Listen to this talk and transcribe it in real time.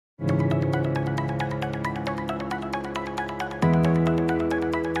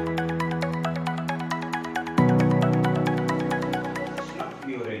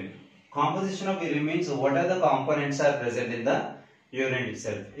composition of urine means what are the components are present in the urine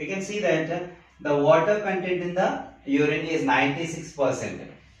itself. You can see that the water content in the urine is 96%.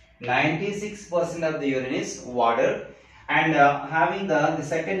 96% of the urine is water, and having the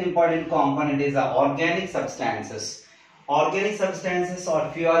second important component is the organic substances. Organic substances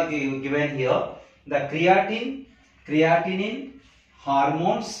are few are given here. The creatine, creatinine,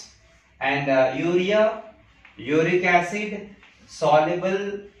 hormones, and urea, uric acid,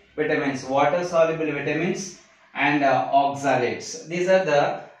 soluble vitamins, water soluble vitamins, and oxalates. These are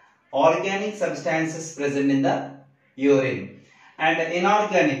the organic substances present in the urine. And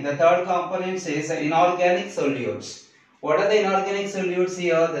inorganic, the third component is inorganic solutes. What are the inorganic solutes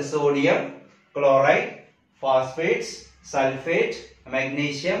here? The sodium, chloride, phosphates, sulfate,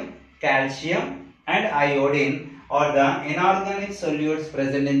 magnesium, calcium, and iodine are the inorganic solutes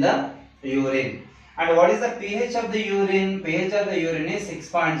present in the urine. And what is the pH of the urine? pH of the urine is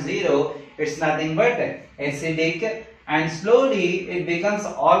 6.0. It's nothing but acidic, and slowly it becomes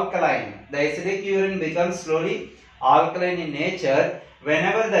alkaline. The acidic urine becomes slowly alkaline in nature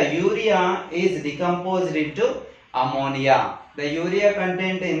whenever the urea is decomposed into ammonia. The urea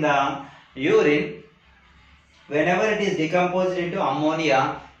content in the urine, whenever it is decomposed into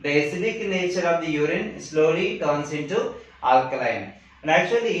ammonia, the acidic nature of the urine slowly turns into alkaline. And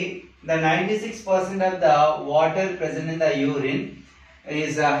actually, the 96% of the water present in the urine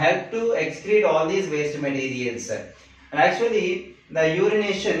is help to excrete all these waste materials. And actually, the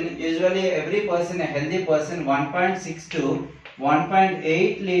urination, usually every person, a healthy person, 1.6 to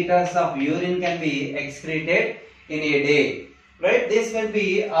 1.8 liters of urine can be excreted in a day. Right? This will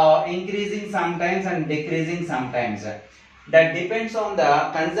be increasing sometimes and decreasing sometimes. That depends on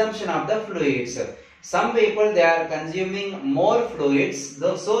the consumption of the fluids. Some people, they are consuming more fluids,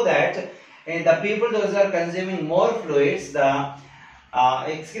 so that in the people those are consuming more fluids, the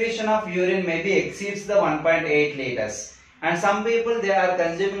excretion of urine maybe exceeds the 1.8 liters. And some people, they are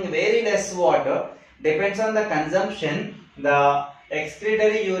consuming very less water. Depends on the consumption, the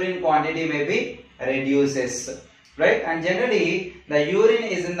excretory urine quantity may be reduces. Right? And generally, the urine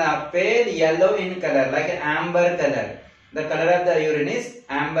is in the pale yellow in color, like an amber color. The color of the urine is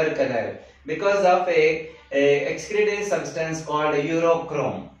amber color because of a excretory substance called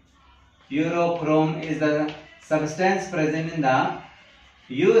urochrome. Urochrome is the substance present in the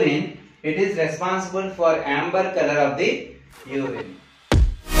urine. It is responsible for amber color of the urine.